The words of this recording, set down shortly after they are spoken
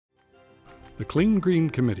The Clean Green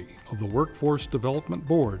Committee of the Workforce Development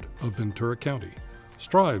Board of Ventura County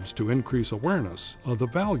strives to increase awareness of the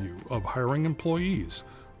value of hiring employees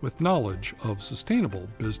with knowledge of sustainable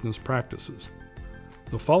business practices.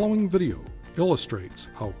 The following video illustrates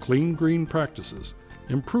how clean green practices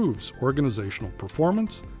improves organizational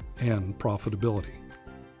performance and profitability.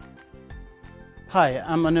 Hi,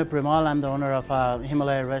 I'm Anup Rimal. I'm the owner of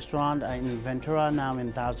Himalaya Restaurant in Ventura. Now I'm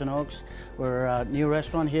in Thousand Oaks. We're a new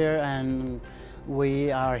restaurant here, and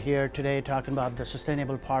we are here today talking about the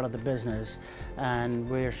sustainable part of the business, and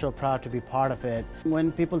we're so proud to be part of it.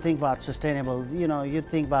 When people think about sustainable, you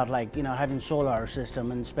think about having solar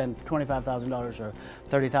system and spend $25,000 or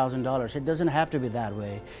 $30,000. It doesn't have to be that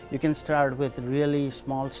way. You can start with really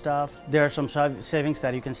small stuff. There are some savings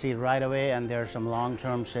that you can see right away, and there are some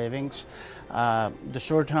long-term savings. The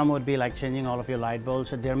short term would be like changing all of your light bulbs.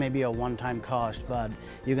 So there may be a one-time cost, but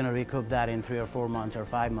you're going to recoup that in 3 or 4 months or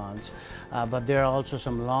 5 months. But there are also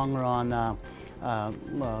some long-run,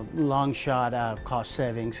 long-shot cost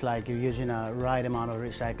savings, like you're using a right amount of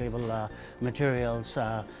recyclable materials,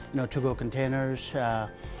 to-go containers.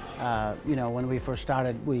 When we first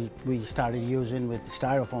started, we started using with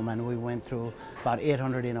styrofoam, and we went through about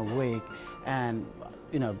 800 in a week, and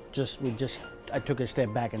I took a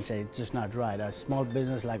step back and said, it's just not right. A small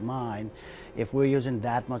business like mine, if we're using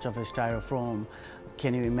that much of a styrofoam,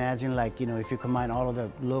 can you imagine, if you combine all of the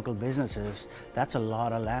local businesses, that's a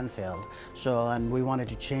lot of landfill. And we wanted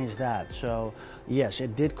to change that. So yes,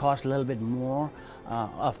 it did cost a little bit more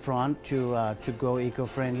upfront to go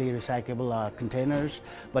eco-friendly, recyclable containers,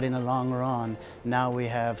 but in the long run, now we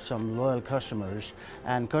have some loyal customers,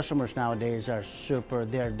 and customers nowadays are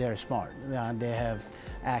they're smart. They have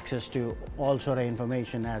access to all sort of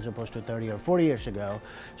information as opposed to 30 or 40 years ago.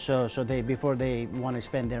 So before they want to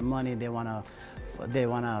spend their money, they want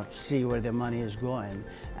to see where their money is going.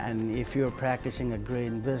 And if you're practicing a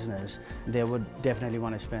green business, they would definitely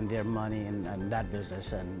want to spend their money in that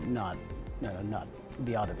business and not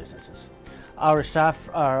the other businesses. Our staff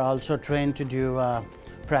are also trained to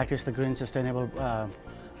practice the green sustainable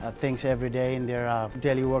things every day in their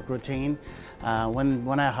daily work routine.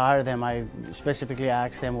 When I hire them, I specifically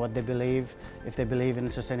ask them what they believe, if they believe in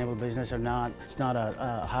sustainable business or not. It's not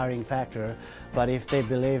a hiring factor, but if they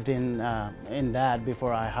believed in that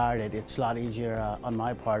before I hired it, it's a lot easier on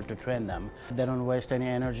my part to train them. They don't waste any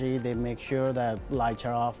energy. They make sure that lights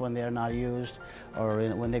are off when they're not used, or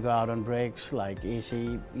when they go out on breaks, like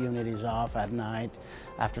AC unit is off at night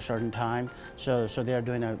after a certain time. So they're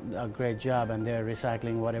doing a great job, and they're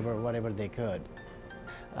recycling whatever they could.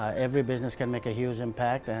 Every business can make a huge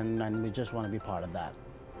impact, and we just want to be part of that.